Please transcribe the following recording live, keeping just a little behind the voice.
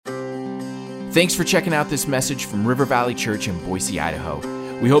Thanks for checking out this message from River Valley Church in Boise, Idaho.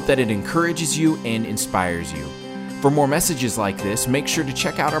 We hope that it encourages you and inspires you. For more messages like this, make sure to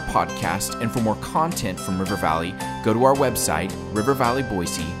check out our podcast, and for more content from River Valley, go to our website,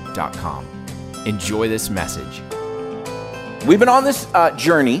 rivervalleyboise.com. Enjoy this message. We've been on this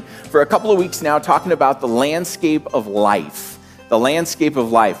journey for a couple of weeks now talking about the landscape of life. The landscape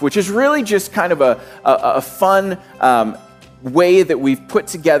of life, which is really just kind of a fun way that we've put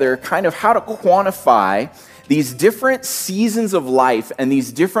together kind of how to quantify these different seasons of life and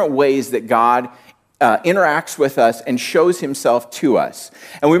these different ways that God interacts with us and shows himself to us.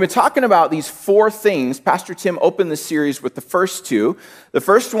 And we've been talking about these four things. Pastor Tim opened the series with the first two. The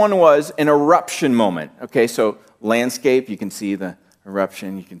first one was an eruption moment. Okay, so landscape, you can see the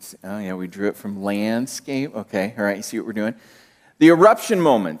eruption. You can see, oh yeah, we drew it from landscape. Okay, all right, you see what we're doing? The eruption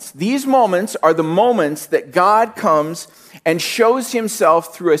moments. These moments are the moments that God comes and shows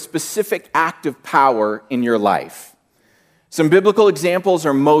himself through a specific act of power in your life. Some biblical examples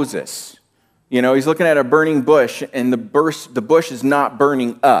are Moses. You know, he's looking at a burning bush, and the bush is not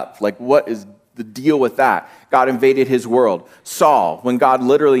burning up. Like, what is the deal with that? God invaded his world. Saul, when God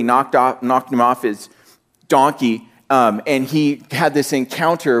literally knocked him off his donkey, and he had this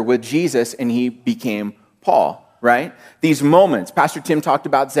encounter with Jesus, and he became Paul. Right? These moments, Pastor Tim talked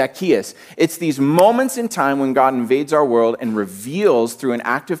about Zacchaeus. It's these moments in time when God invades our world and reveals through an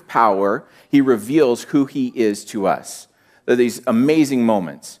act of power, he reveals who he is to us. They're these amazing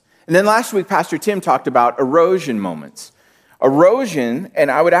moments. And then last week, Pastor Tim talked about erosion moments. Erosion,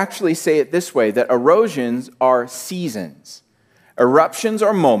 and I would actually say it this way, that erosions are seasons. Eruptions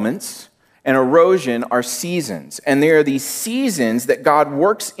are moments, and erosion are seasons. And there are these seasons that God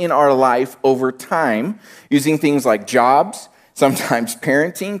works in our life over time, using things like jobs, sometimes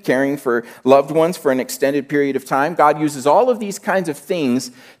parenting, caring for loved ones for an extended period of time. God uses all of these kinds of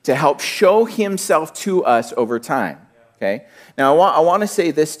things to help show himself to us over time. Okay? Now, I want to say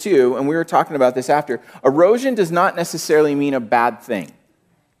this too, and we were talking about this after. Erosion does not necessarily mean a bad thing.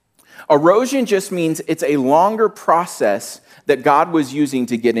 Erosion just means it's a longer process that God was using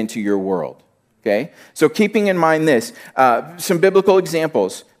to get into your world, okay? So keeping in mind this, some biblical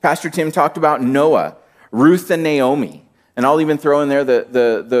examples. Pastor Tim talked about Noah, Ruth and Naomi, and I'll even throw in there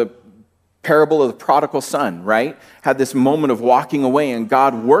the parable of the prodigal son, right? Had this moment of walking away, and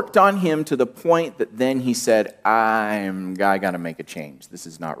God worked on him to the point that then he said, I got to make a change. This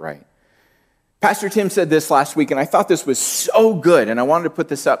is not right. Pastor Tim said this last week, and I thought this was so good, and I wanted to put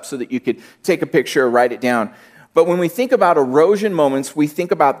this up so that you could take a picture or write it down. But when we think about erosion moments, we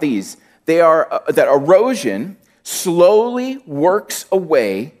think about these. They are that erosion slowly works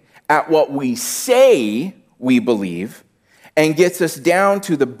away at what we say we believe and gets us down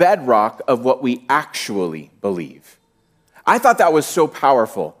to the bedrock of what we actually believe. I thought that was so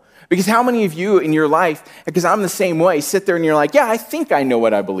powerful. Because how many of you in your life, because I'm the same way, sit there and you're like, yeah, I think I know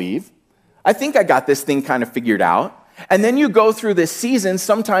what I believe. I think I got this thing kind of figured out. And then you go through this season,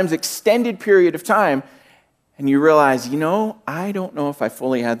 sometimes extended period of time, and you realize, I don't know if I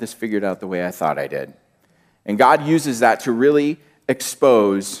fully had this figured out the way I thought I did. And God uses that to really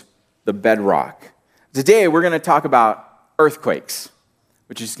expose the bedrock. Today, we're going to talk about earthquakes,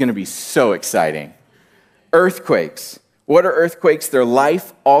 which is going to be so exciting. Earthquakes. What are earthquakes? They're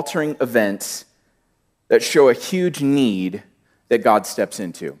life-altering events that show a huge need that God steps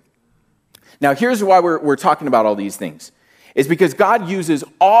into. Now, here's why we're talking about all these things. It's because God uses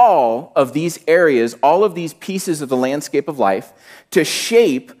all of these areas, all of these pieces of the landscape of life to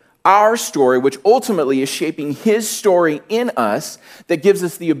shape our story, which ultimately is shaping his story in us that gives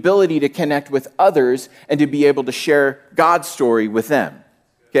us the ability to connect with others and to be able to share God's story with them.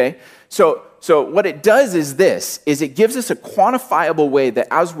 Okay? So what it does is it gives us a quantifiable way that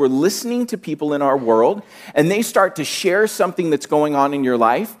as we're listening to people in our world and they start to share something that's going on in your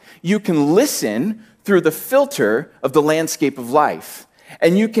life, you can listen through the filter of the landscape of life.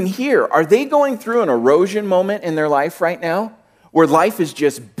 And you can hear, are they going through an erosion moment in their life right now where life is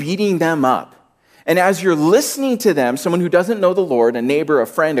just beating them up? And as you're listening to them, someone who doesn't know the Lord, a neighbor, a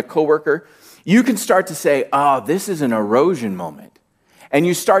friend, a coworker, you can start to say, this is an erosion moment. And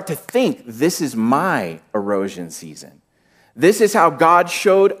you start to think, this is my erosion season. This is how God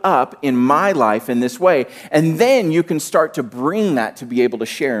showed up in my life in this way. And then you can start to bring that to be able to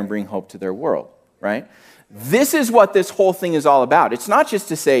share and bring hope to their world, right? This is what this whole thing is all about. It's not just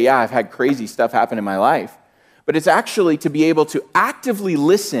to say, yeah, I've had crazy stuff happen in my life, but it's actually to be able to actively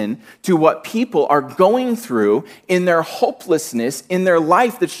listen to what people are going through in their hopelessness, in their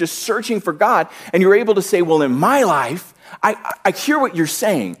life that's just searching for God. And you're able to say, well, in my life, I hear what you're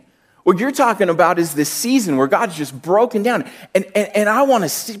saying. What you're talking about is this season where God's just broken down. And I want to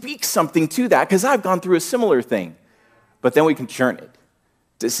speak something to that because I've gone through a similar thing. But then we can turn it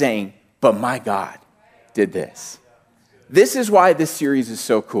to saying, but my God did this. This is why this series is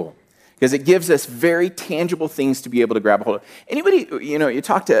so cool, because it gives us very tangible things to be able to grab a hold of. Anybody, you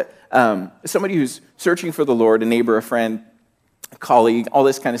talk to somebody who's searching for the Lord, a neighbor, a friend, a colleague, all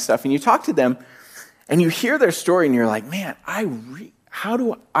this kind of stuff, and you talk to them, and you hear their story, and you're like, man, how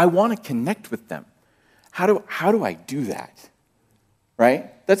do I want to connect with them? How do I do that?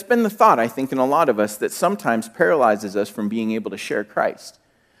 Right? That's been the thought, I think, in a lot of us that sometimes paralyzes us from being able to share Christ.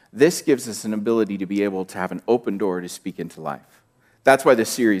 This gives us an ability to be able to have an open door to speak into life. That's why this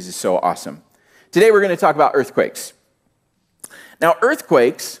series is so awesome. Today we're going to talk about earthquakes. Now,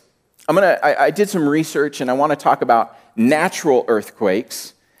 earthquakes, I did some research, and I want to talk about natural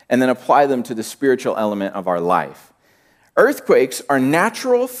earthquakes and then apply them to the spiritual element of our life. Earthquakes are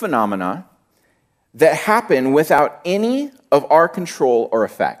natural phenomena that happen without any of our control or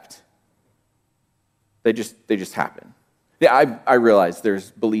effect. They just happen. Yeah, I realize there's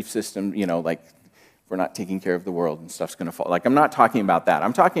belief system, like we're not taking care of the world and stuff's going to fall. Like, I'm not talking about that.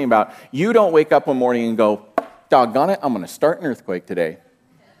 I'm talking about you don't wake up one morning and go, doggone it, I'm going to start an earthquake today.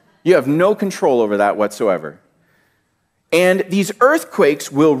 You have no control over that whatsoever. And these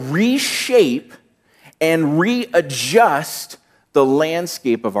earthquakes will reshape and readjust the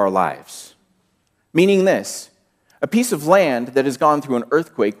landscape of our lives. Meaning this, a piece of land that has gone through an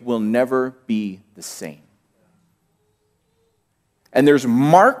earthquake will never be the same. And there's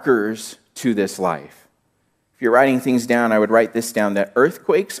markers to this life. If you're writing things down, I would write this down, that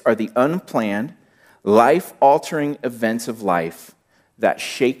earthquakes are the unplanned, life-altering events of life that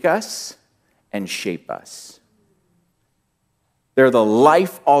shake us and shape us. They're the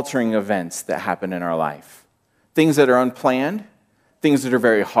life-altering events that happen in our life. Things that are unplanned, things that are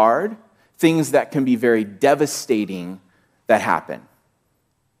very hard, things that can be very devastating that happen.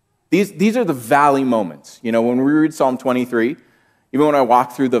 These are the valley moments. When we read Psalm 23, even when I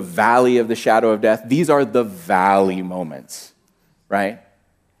walk through the valley of the shadow of death, these are the valley moments, right?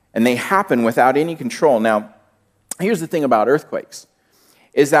 And they happen without any control. Now, here's the thing about earthquakes,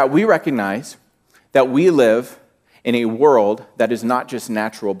 is that we recognize that we live in a world that is not just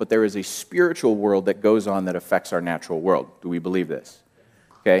natural, but there is a spiritual world that goes on that affects our natural world. Do we believe this?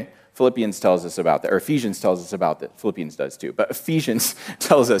 Okay? Philippians tells us about that, or Ephesians tells us about that. Philippians does too, but Ephesians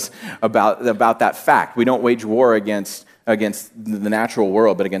tells us about that fact. We don't wage war against the natural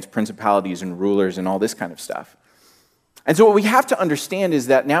world, but against principalities and rulers and all this kind of stuff. And so what we have to understand is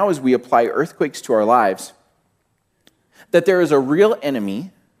that now as we apply earthquakes to our lives, that there is a real enemy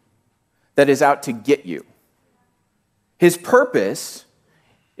that is out to get you. His purpose,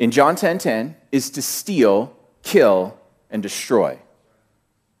 in John 10:10, is to steal, kill, and destroy.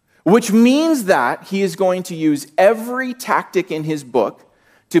 Which means that he is going to use every tactic in his book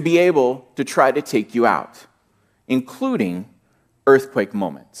to be able to try to take you out, including earthquake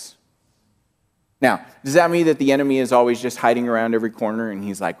moments. Now, does that mean that the enemy is always just hiding around every corner and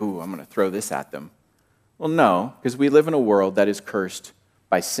he's like, ooh, I'm going to throw this at them? Well, no, because we live in a world that is cursed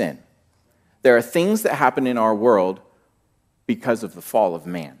by sin. There are things that happen in our world because of the fall of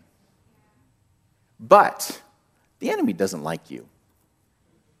man. But the enemy doesn't like you.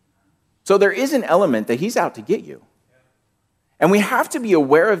 So there is an element that he's out to get you. And we have to be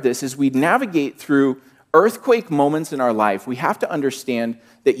aware of this as we navigate through earthquake moments in our life. We have to understand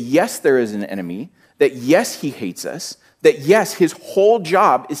that yes, there is an enemy, that yes, he hates us, that yes, his whole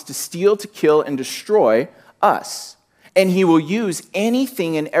job is to steal, to kill, and destroy us. And he will use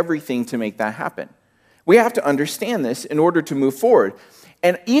anything and everything to make that happen. We have to understand this in order to move forward.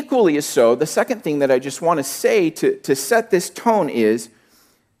 And equally as so, the second thing that I just want to say to set this tone is,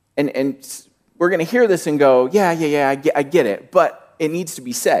 and we're going to hear this and go, yeah, I get it, but it needs to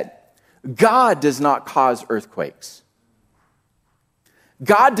be said. God does not cause earthquakes.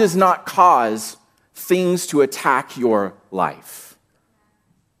 God does not cause things to attack your life.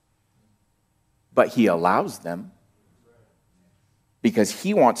 But he allows them because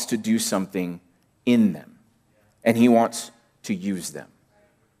he wants to do something in them, and he wants to use them.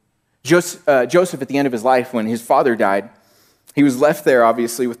 Joseph, at the end of his life, when his father died, he was left there,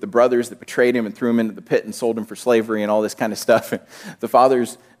 obviously, with the brothers that betrayed him and threw him into the pit and sold him for slavery and all this kind of stuff. And the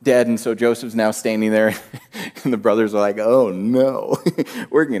father's dead, and so Joseph's now standing there, and the brothers are like, oh, no,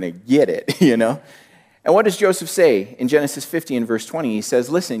 we're going to get it, And what does Joseph say in Genesis 50 and verse 20? He says,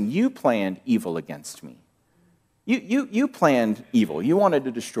 listen, you planned evil against me. You planned evil. You wanted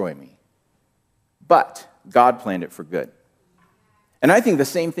to destroy me. But God planned it for good. And I think the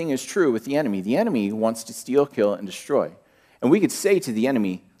same thing is true with the enemy. The enemy wants to steal, kill, and destroy. And we could say to the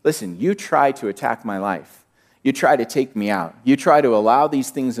enemy, listen, you try to attack my life. You try to take me out. You try to allow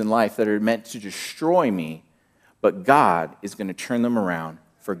these things in life that are meant to destroy me, but God is going to turn them around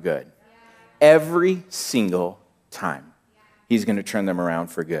for good. Every single time, he's going to turn them around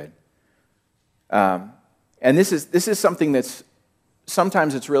for good. And this is something that's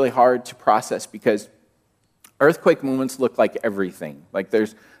sometimes it's really hard to process because earthquake moments look like everything. Like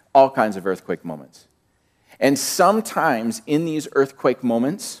there's all kinds of earthquake moments. And sometimes in these earthquake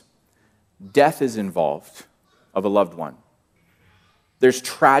moments, death is involved of a loved one. There's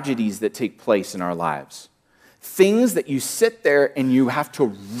tragedies that take place in our lives. Things that you sit there and you have to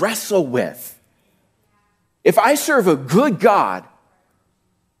wrestle with. If I serve a good God,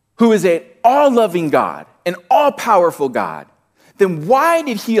 who is an all-loving God, an all-powerful God, then why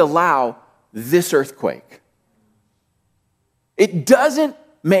did he allow this earthquake? It doesn't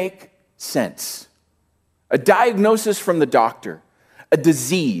make sense. A diagnosis from the doctor, a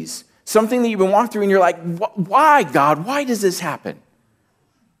disease, something that you've been walking through and you're like, why, God? Why does this happen?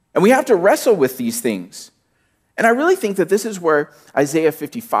 And we have to wrestle with these things. And I really think that this is where Isaiah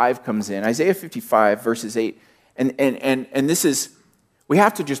 55 comes in. Isaiah 55, verses 8. And this is, we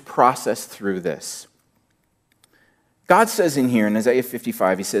have to just process through this. God says in here in Isaiah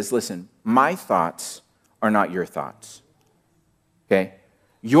 55, he says, listen, my thoughts are not your thoughts. Okay?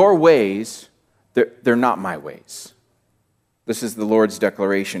 Your ways, they're not my ways. This is the Lord's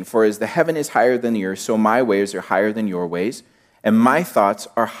declaration. For as the heaven is higher than the earth, so my ways are higher than your ways, and my thoughts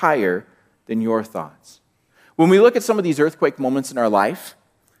are higher than your thoughts. When we look at some of these earthquake moments in our life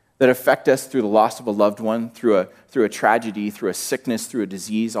that affect us through the loss of a loved one, through a tragedy, through a sickness, through a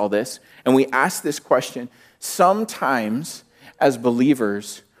disease, all this, and we ask this question, sometimes as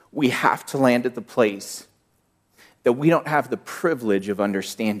believers, we have to land at the place that we don't have the privilege of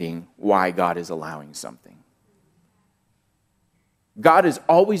understanding why God is allowing something. God is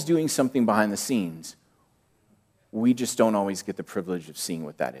always doing something behind the scenes. We just don't always get the privilege of seeing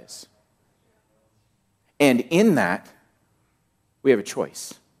what that is. And in that, we have a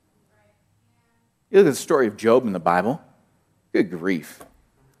choice. You look at the story of Job in the Bible. Good grief.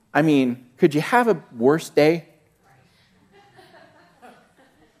 I mean, could you have a worse day?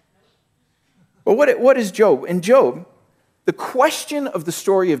 But what is Job? In Job, the question of the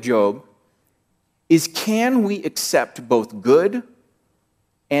story of Job is, can we accept both good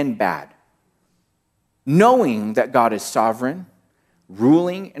and bad? Knowing that God is sovereign,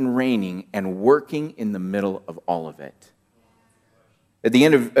 ruling and reigning, and working in the middle of all of it. At the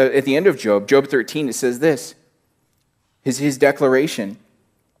end of Job, Job 13, it says this, his declaration.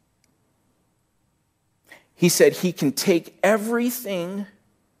 He said he can take everything,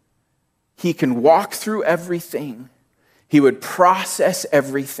 he can walk through everything, he would process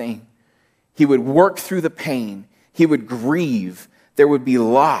everything, he would work through the pain, he would grieve, there would be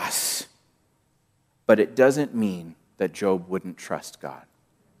loss, but it doesn't mean that Job wouldn't trust God.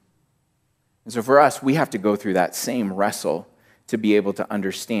 And so for us, we have to go through that same wrestle to be able to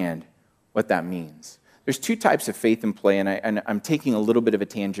understand what that means. There's two types of faith in play, and I'm taking a little bit of a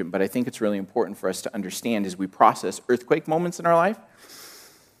tangent, but I think it's really important for us to understand as we process earthquake moments in our life,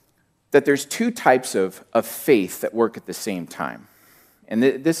 that there's two types of faith that work at the same time. And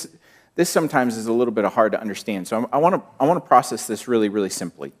this sometimes is a little bit hard to understand, so I want to process this really, really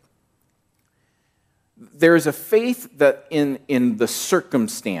simply. There is a faith that in the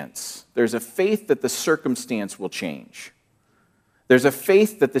circumstance, there's a faith that the circumstance will change. There's a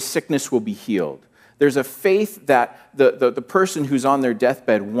faith that the sickness will be healed. There's a faith that the person who's on their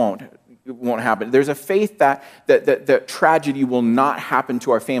deathbed won't happen. There's a faith that tragedy will not happen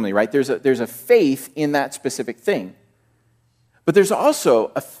to our family, right? There's a faith in that specific thing. But there's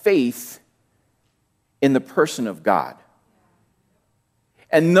also a faith in the person of God.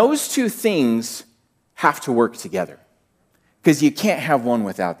 And those two things have to work together because you can't have one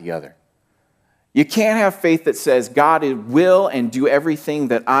without the other. You can't have faith that says God will and do everything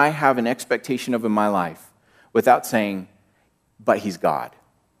that I have an expectation of in my life without saying, but he's God.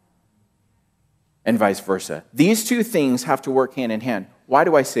 And vice versa. These two things have to work hand in hand. Why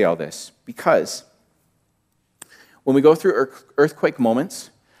do I say all this? Because when we go through earthquake moments,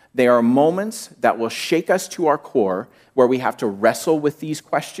 they are moments that will shake us to our core, where we have to wrestle with these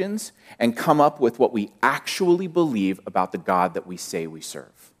questions and come up with what we actually believe about the God that we say we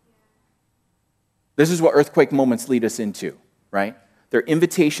serve. This is what earthquake moments lead us into, right? They're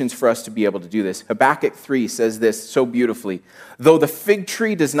invitations for us to be able to do this. Habakkuk 3 says this so beautifully. Though the fig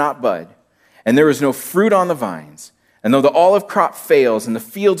tree does not bud, and there is no fruit on the vines, and though the olive crop fails, and the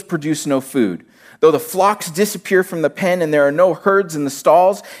fields produce no food, though the flocks disappear from the pen, and there are no herds in the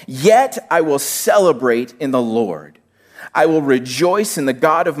stalls, yet I will celebrate in the Lord. I will rejoice in the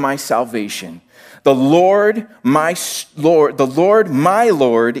God of my salvation. The Lord, my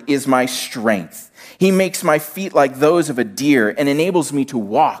Lord, is my strength. He makes my feet like those of a deer and enables me to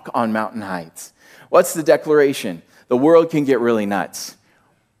walk on mountain heights. What's the declaration? The world can get really nuts,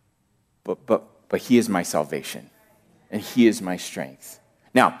 but he is my salvation, and he is my strength.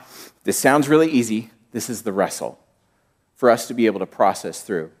 Now, this sounds really easy. This is the wrestle for us to be able to process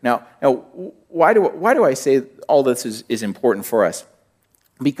through. Now, why do I say all this is important for us?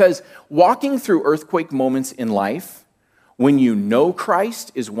 Because walking through earthquake moments in life, when you know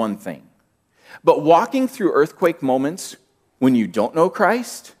Christ, is one thing. But walking through earthquake moments when you don't know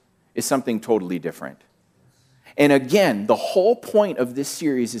Christ is something totally different. And again, the whole point of this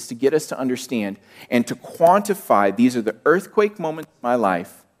series is to get us to understand and to quantify these are the earthquake moments in my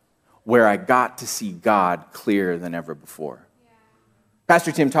life where I got to see God clearer than ever before.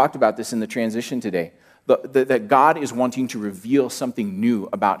 Pastor Tim talked about this in the transition today, that God is wanting to reveal something new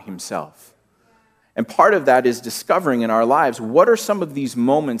about himself. And part of that is discovering in our lives, what are some of these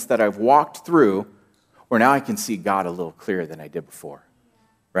moments that I've walked through where now I can see God a little clearer than I did before,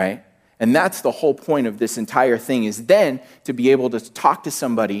 right? And that's the whole point of this entire thing, is then to be able to talk to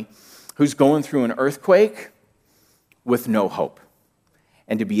somebody who's going through an earthquake with no hope,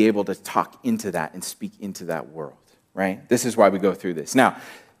 and to be able to talk into that and speak into that world, right? This is why we go through this. Now,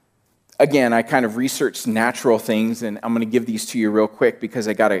 again, I kind of researched natural things, and I'm going to give these to you real quick because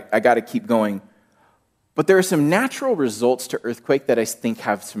I gotta keep going. But there are some natural results to earthquake that I think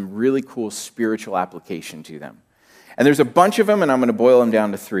have some really cool spiritual application to them. And there's a bunch of them, and I'm going to boil them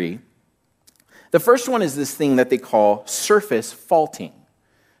down to 3. The first one is this thing that they call surface faulting.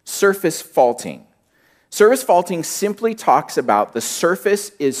 Surface faulting. Surface faulting simply talks about the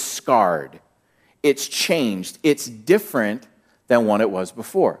surface is scarred. It's changed. It's different than what it was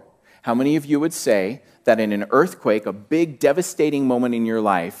before. How many of you would say that in an earthquake, a big devastating moment in your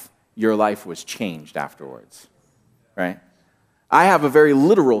life was changed afterwards, right? I have a very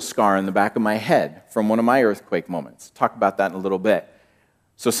literal scar in the back of my head from one of my earthquake moments. Talk about that in a little bit.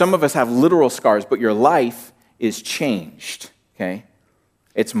 So some of us have literal scars, but your life is changed, okay?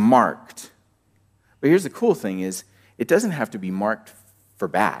 It's marked. But here's the cool thing is, it doesn't have to be marked for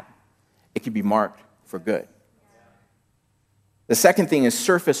bad. It can be marked for good. The second thing is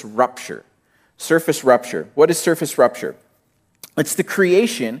surface rupture. Surface rupture. What is surface rupture? It's the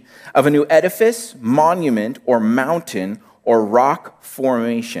creation of a new edifice, monument, or mountain, or rock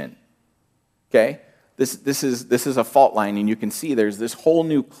formation. Okay? This is a fault line, and you can see there's this whole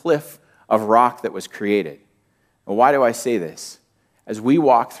new cliff of rock that was created. And why do I say this? As we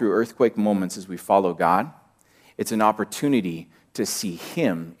walk through earthquake moments as we follow God, it's an opportunity to see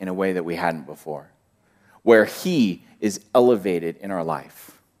him in a way that we hadn't before, where he is elevated in our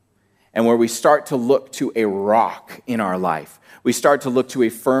life, and where we start to look to a rock in our life. We start to look to a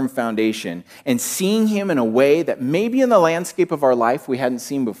firm foundation and seeing him in a way that maybe in the landscape of our life we hadn't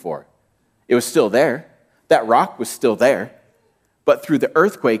seen before. It was still there. That rock was still there. But through the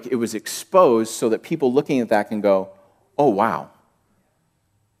earthquake, it was exposed so that people looking at that can go, oh, wow.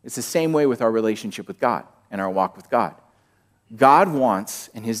 It's the same way with our relationship with God and our walk with God. God wants,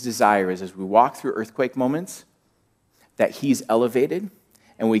 and his desire is, as we walk through earthquake moments, that he's elevated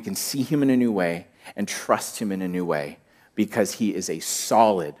and we can see him in a new way and trust him in a new way because he is a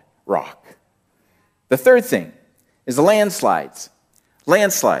solid rock. The third thing is landslides.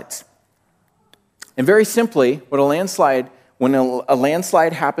 Landslides. And very simply, when a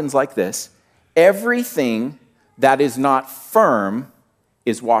landslide happens like this, everything that is not firm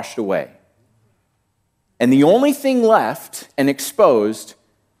is washed away. And the only thing left and exposed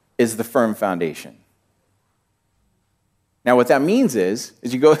is the firm foundation. Now, what that means is,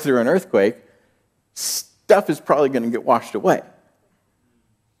 as you go through an earthquake, stuff is probably going to get washed away.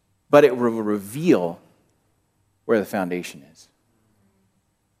 But it will reveal where the foundation is.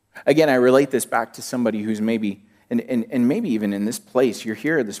 Again, I relate this back to somebody who's maybe, and maybe even in this place, you're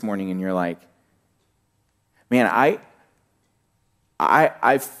here this morning and you're like, man,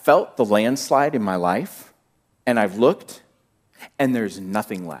 I've felt the landslide in my life, and I've looked, and there's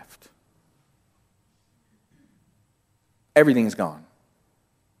nothing left. Everything's gone.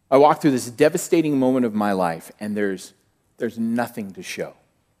 I walked through this devastating moment of my life, and there's nothing to show.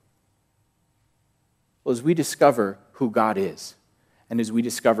 Well, as we discover who God is, and as we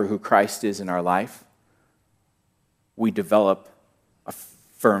discover who Christ is in our life, we develop a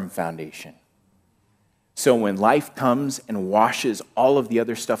firm foundation. So when life comes and washes all of the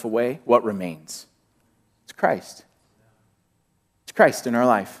other stuff away, what remains? It's Christ. It's Christ in our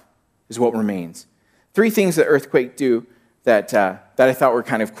life is what remains. 3 things that earthquake do that I thought were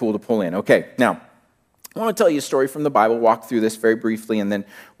kind of cool to pull in. Okay, now, I want to tell you a story from the Bible, walk through this very briefly, and then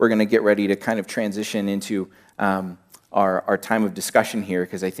we're going to get ready to kind of transition into our time of discussion here,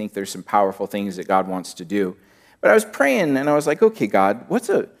 because I think there's some powerful things that God wants to do. But I was praying, and I was like, okay, God, what's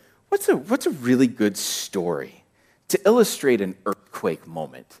a really good story to illustrate an earthquake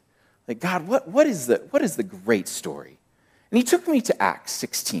moment? Like, God, what is the great story? And he took me to Acts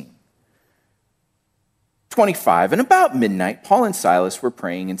 16:25, and about midnight, Paul and Silas were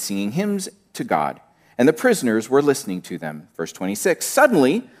praying and singing hymns to God, and the prisoners were listening to them. Verse 26,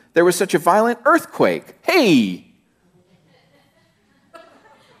 suddenly there was such a violent earthquake. Hey!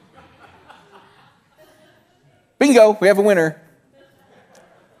 Bingo, we have a winner.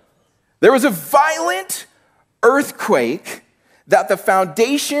 There was a violent earthquake that the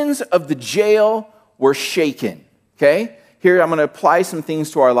foundations of the jail were shaken. Okay? Here, I'm going to apply some things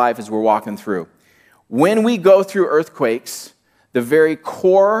to our life as we're walking through. When we go through earthquakes, the very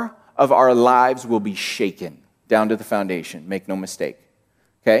core of our lives will be shaken down to the foundation. Make no mistake.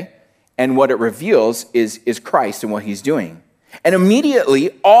 Okay? And what it reveals is Christ and what he's doing. And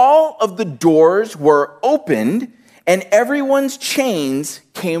immediately, all of the doors were opened and everyone's chains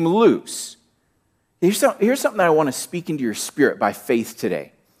came loose. Here's something that I want to speak into your spirit by faith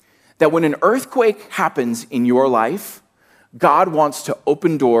today. That when an earthquake happens in your life, God wants to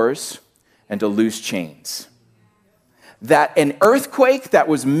open doors and to loose chains. That an earthquake that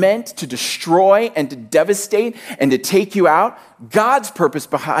was meant to destroy and to devastate and to take you out, God's purpose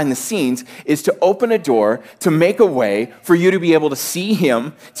behind the scenes is to open a door, to make a way for you to be able to see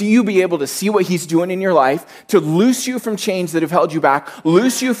him, to you be able to see what he's doing in your life, to loose you from chains that have held you back,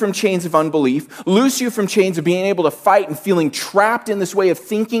 loose you from chains of unbelief, loose you from chains of being able to fight and feeling trapped in this way of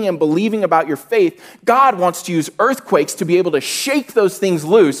thinking and believing about your faith. God wants to use earthquakes to be able to shake those things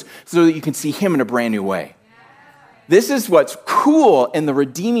loose so that you can see him in a brand new way. This is what's cool in the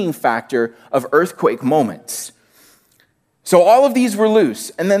redeeming factor of earthquake moments. So all of these were loose.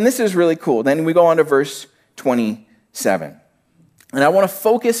 And then this is really cool. Then we go on to verse 27. And I want to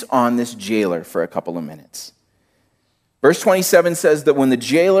focus on this jailer for a couple of minutes. Verse 27 says that when the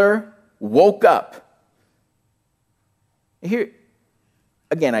jailer woke up, here,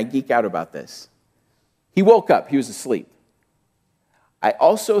 again, I geek out about this. He woke up. He was asleep. I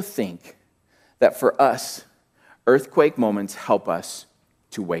also think that for us, earthquake moments help us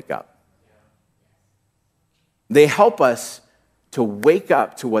to wake up. They help us to wake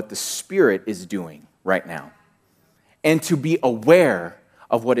up to what the Spirit is doing right now and to be aware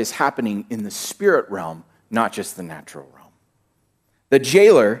of what is happening in the spirit realm, not just the natural realm. The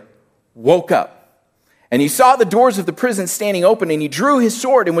jailer woke up and he saw the doors of the prison standing open, and he drew his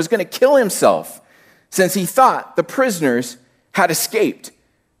sword and was going to kill himself since he thought the prisoners had escaped.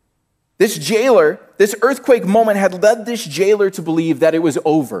 This jailer, this earthquake moment had led this jailer to believe that it was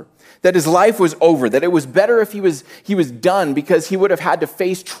over, that his life was over, that it was better if he was done, because he would have had to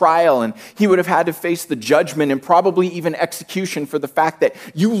face trial and he would have had to face the judgment and probably even execution for the fact that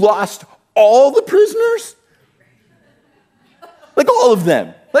you lost all the prisoners. Like all of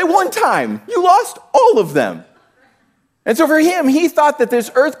them. Like one time, you lost all of them. And so for him, he thought that this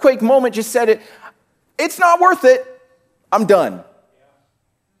earthquake moment just said it's not worth it. I'm done.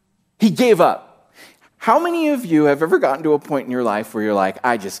 He gave up. How many of you have ever gotten to a point in your life where you're like,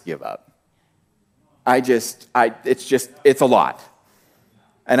 I just give up? It's a lot.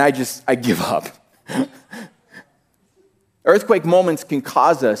 And I give up. Earthquake moments can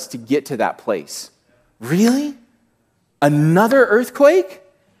cause us to get to that place. Really? Another earthquake?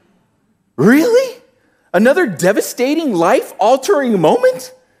 Really? Another devastating, life-altering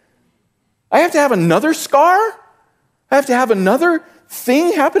moment? I have to have another scar? I have to have another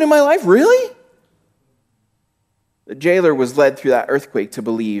thing happen in my life? Really? The jailer was led through that earthquake to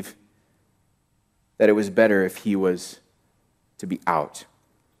believe that it was better if he was to be out.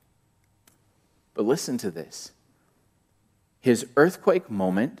 But listen to this. His earthquake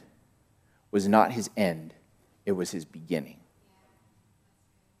moment was not his end. It was his beginning.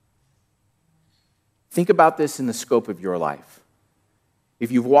 Think about this in the scope of your life.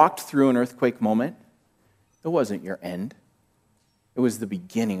 If you've walked through an earthquake moment, it wasn't your end. It was the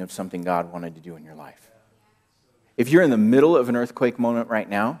beginning of something God wanted to do in your life. If you're in the middle of an earthquake moment right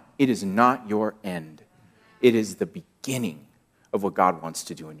now, it is not your end. It is the beginning of what God wants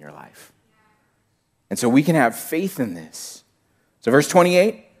to do in your life. And so we can have faith in this. So verse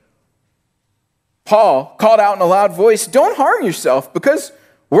 28, Paul called out in a loud voice, "Don't harm yourself, because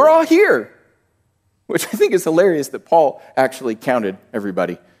we're all here." Which I think is hilarious that Paul actually counted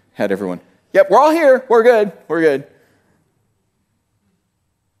everybody, had everyone. Yep, we're all here. We're good. We're good.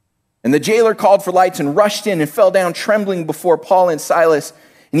 And the jailer called for lights and rushed in and fell down trembling before Paul and Silas.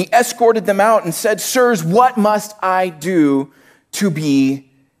 And he escorted them out and said, "Sirs, what must I do to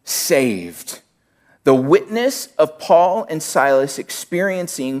be saved?" The witness of Paul and Silas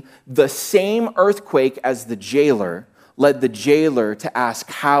experiencing the same earthquake as the jailer led the jailer to ask,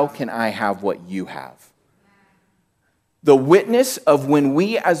 "How can I have what you have?" The witness of when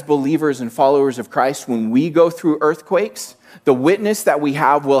we as believers and followers of Christ, when we go through earthquakes, the witness that we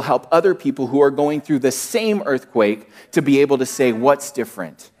have will help other people who are going through the same earthquake to be able to say, "What's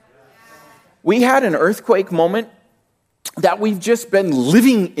different?" We had an earthquake moment that we've just been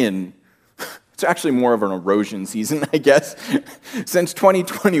living in. It's actually more of an erosion season, I guess, since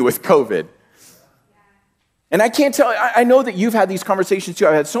 2020 with COVID. And I can't tell, I know that you've had these conversations too.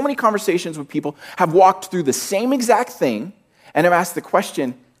 I've had so many conversations with people, have walked through the same exact thing, and have asked the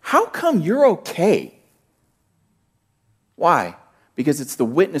question, how come you're okay? Why? Because it's the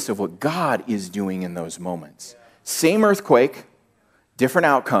witness of what God is doing in those moments. Same earthquake, different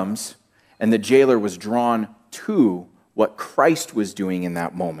outcomes, and the jailer was drawn to what Christ was doing in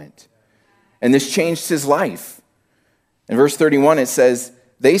that moment. And this changed his life. In verse 31, it says,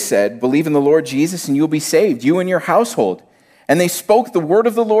 they said, "Believe in the Lord Jesus and you'll be saved, you and your household." And they spoke the word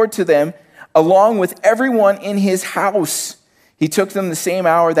of the Lord to them, along with everyone in his house. He took them the same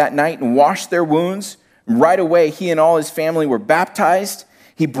hour that night and washed their wounds. Right away, he and all his family were baptized.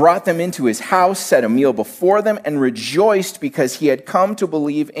 He brought them into his house, set a meal before them, and rejoiced because he had come to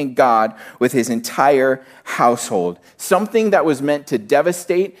believe in God with his entire household. Something that was meant to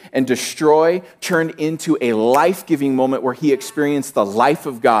devastate and destroy turned into a life-giving moment where he experienced the life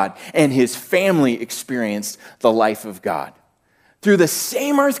of God and his family experienced the life of God through the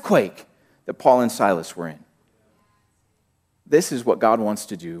same earthquake that Paul and Silas were in. This is what God wants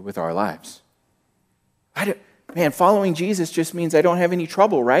to do with our lives. Man, following Jesus just means I don't have any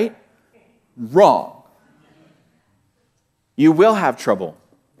trouble, right? Wrong. You will have trouble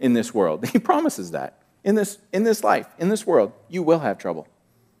in this world. He promises that. In this life, in this world, you will have trouble.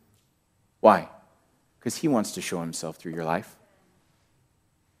 Why? Because he wants to show himself through your life.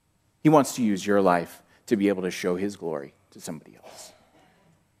 He wants to use your life to be able to show his glory to somebody else.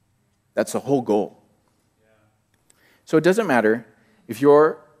 That's the whole goal. So it doesn't matter if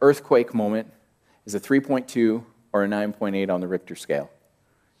your earthquake moment is a 3.2 or a 9.8 on the Richter scale.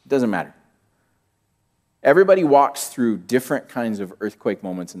 It doesn't matter. Everybody walks through different kinds of earthquake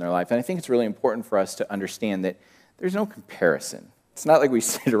moments in their life, and I think it's really important for us to understand that there's no comparison. It's not like we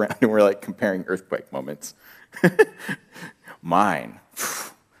sit around and we're like comparing earthquake moments. Mine,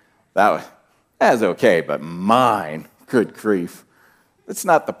 that was okay, but mine, good grief. That's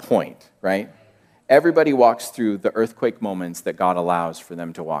not the point, right? Everybody walks through the earthquake moments that God allows for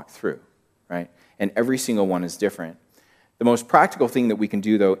them to walk through, right? And every single one is different. The most practical thing that we can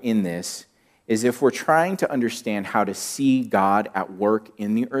do, though, in this is if we're trying to understand how to see God at work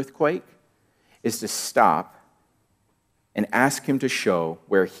in the earthquake, is to stop and ask him to show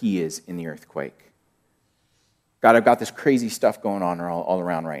where he is in the earthquake. God, I've got this crazy stuff going on all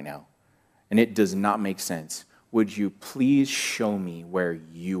around right now, and it does not make sense. Would you please show me where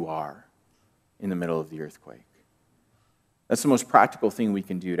you are in the middle of the earthquake? That's the most practical thing we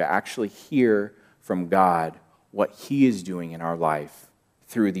can do to actually hear from God what he is doing in our life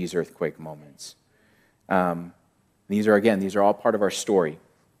through these earthquake moments. These are all part of our story.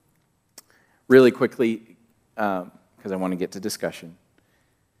 Really quickly, because I want to get to discussion.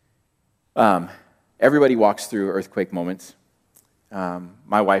 Everybody walks through earthquake moments.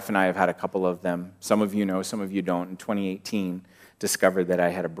 My wife and I have had a couple of them. Some of you know, some of you don't. In 2018, discovered that I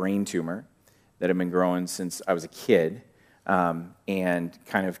had a brain tumor that had been growing since I was a kid, and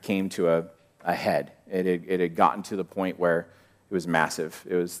kind of came to a head. It had gotten to the point where it was massive.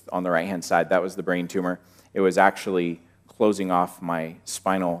 It was on the right-hand side. That was the brain tumor. It was actually closing off my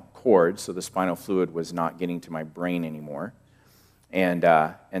spinal cord, so the spinal fluid was not getting to my brain anymore. And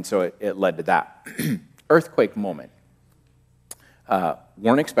so it led to that. Earthquake moment.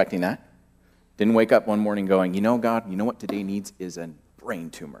 Weren't expecting that. Didn't wake up one morning going, you know, God, you know what today needs is a brain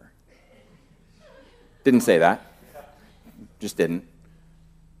tumor. Didn't say that. Just didn't.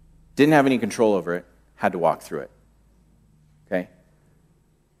 Didn't have any control over it. Had to walk through it. Okay?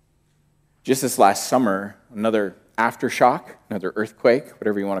 Just this last summer, another aftershock, another earthquake,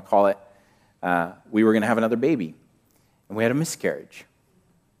 whatever you want to call it, we were going to have another baby. And we had a miscarriage.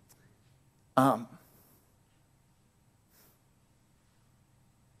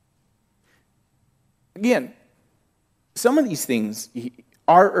 Again, some of these things,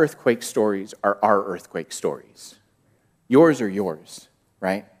 our earthquake stories are our earthquake stories. Yours are yours,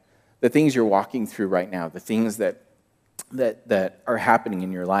 right? The things you're walking through right now, the things that are happening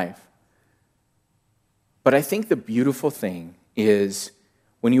in your life. But I think the beautiful thing is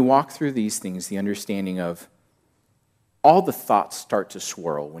when you walk through these things, the understanding of all the thoughts start to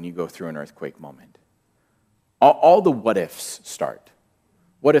swirl when you go through an earthquake moment. All the what ifs start.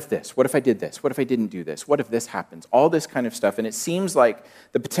 What if this? What if I did this? What if I didn't do this? What if this happens? All this kind of stuff. And it seems like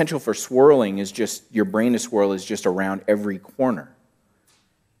the potential for swirling is just, your brain to swirl is just around every corner.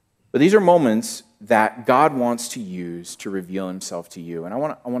 But these are moments that God wants to use to reveal himself to you. And I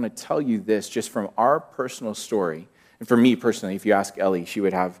want to tell you this just from our personal story. And for me personally, if you ask Ellie, she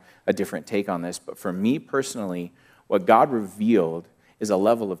would have a different take on this. But for me personally, what God revealed is a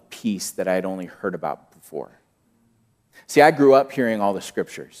level of peace that I had only heard about before. See, I grew up hearing all the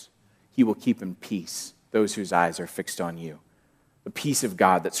scriptures. He will keep in peace those whose eyes are fixed on you. The peace of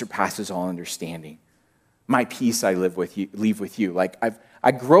God that surpasses all understanding. My peace I leave with you. Like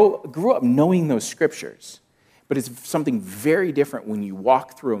I grew up knowing those scriptures, but it's something very different when you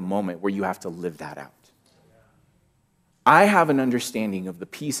walk through a moment where you have to live that out. I have an understanding of the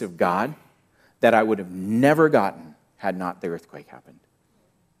peace of God that I would have never gotten had not the earthquake happened.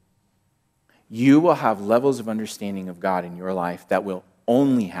 You will have levels of understanding of God in your life that will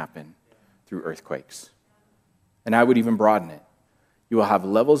only happen through earthquakes. And I would even broaden it. You will have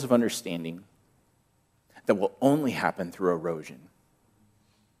levels of understanding that will only happen through erosion.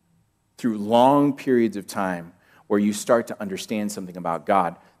 Through long periods of time where you start to understand something about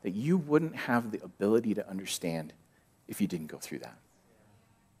God that you wouldn't have the ability to understand if you didn't go through that.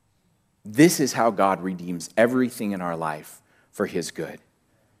 This is how God redeems everything in our life for his good.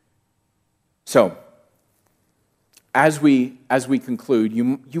 So, as we conclude,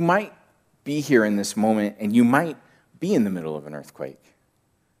 you might be here in this moment and you might be in the middle of an earthquake.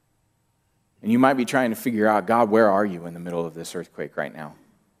 And you might be trying to figure out, God, where are you in the middle of this earthquake right now?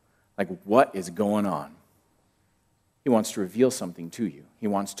 Like, what is going on? He wants to reveal something to you. He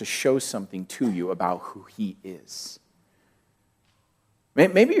wants to show something to you about who he is.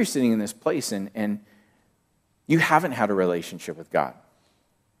 Maybe you're sitting in this place and you haven't had a relationship with God.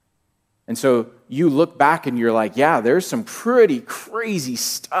 And so you look back and you're like, yeah, there's some pretty crazy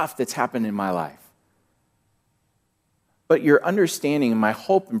stuff that's happened in my life. But your understanding, and my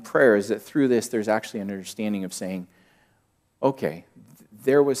hope and prayer is that through this, there's actually an understanding of saying, okay,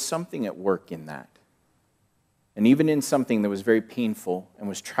 there was something at work in that. And even in something that was very painful and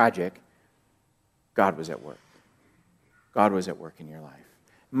was tragic, God was at work. God was at work in your life.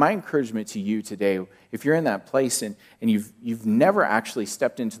 My encouragement to you today, if you're in that place and you've never actually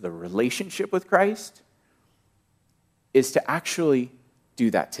stepped into the relationship with Christ, is to actually do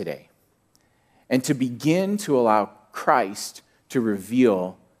that today. And to begin to allow Christ to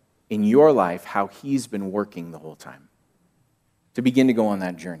reveal in your life how he's been working the whole time. To begin to go on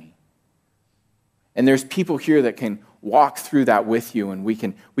that journey. And there's people here that can walk through that with you, and we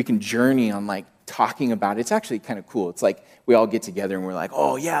can journey on like talking about it. It's actually kind of cool. It's like we all get together and we're like,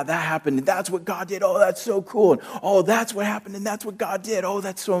 oh yeah, that happened, and that's what God did. Oh, that's so cool. And oh, that's what happened, and that's what God did. Oh,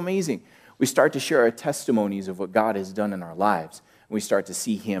 that's so amazing. We start to share our testimonies of what God has done in our lives, and we start to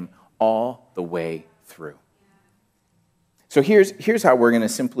see him all the way through. So here's how we're going to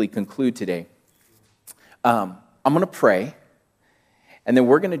simply conclude today. I'm going to pray, and then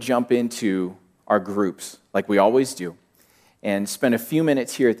we're going to jump into our groups like we always do and spend a few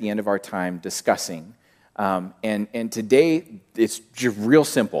minutes here at the end of our time discussing. And today, it's just real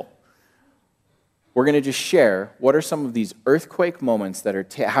simple. We're going to just share what are some of these earthquake moments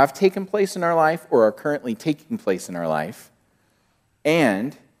that have taken place in our life or are currently taking place in our life,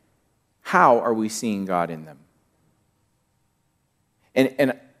 and how are we seeing God in them?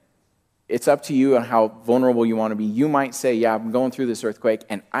 And it's up to you on how vulnerable you want to be. You might say, yeah, I'm going through this earthquake,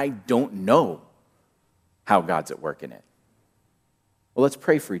 and I don't know how God's at work in it. Well, let's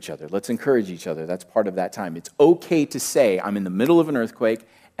pray for each other. Let's encourage each other. That's part of that time. It's okay to say, I'm in the middle of an earthquake,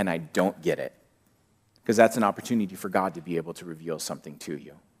 and I don't get it. Because that's an opportunity for God to be able to reveal something to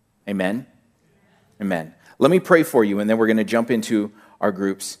you. Amen? Amen. Let me pray for you, and then we're going to jump into our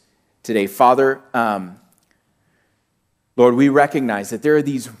groups today. Father, Lord, we recognize that there are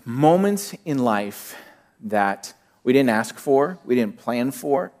these moments in life that we didn't ask for, we didn't plan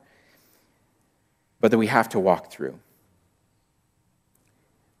for, but that we have to walk through.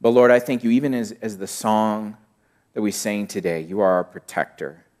 But Lord, I thank you, even as the song that we sang today, you are our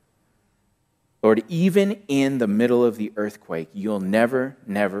protector. Lord, even in the middle of the earthquake, you'll never,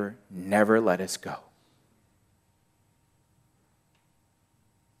 never, never let us go.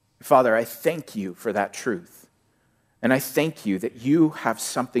 Father, I thank you for that truth. And I thank you that you have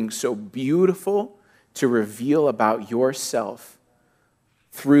something so beautiful to reveal about yourself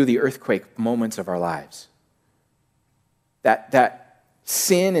through the earthquake moments of our lives. That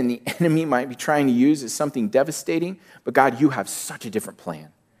sin and the enemy might be trying to use as something devastating, but God, you have such a different plan,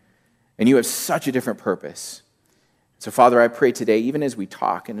 and you have such a different purpose. So, Father, I pray today, even as we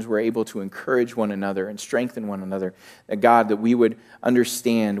talk and as we're able to encourage one another and strengthen one another, that God, that we would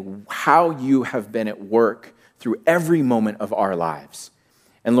understand how you have been at work through every moment of our lives.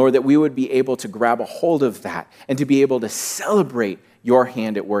 And Lord, that we would be able to grab a hold of that and to be able to celebrate your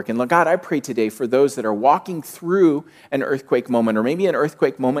hand at work. And Lord God, I pray today for those that are walking through an earthquake moment, or maybe an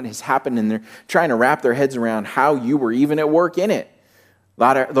earthquake moment has happened and they're trying to wrap their heads around how you were even at work in it.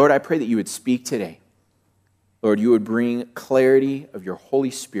 Lord, I pray that you would speak today. Lord, you would bring clarity of your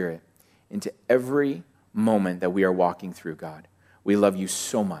Holy Spirit into every moment that we are walking through, God. We love you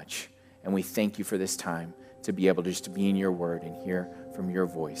so much, and we thank you for this time to be able just to be in your word and hear from your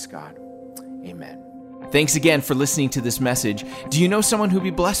voice, God. Amen. Thanks again for listening to this message. Do you know someone who'd be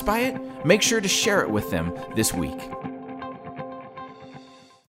blessed by it? Make sure to share it with them this week.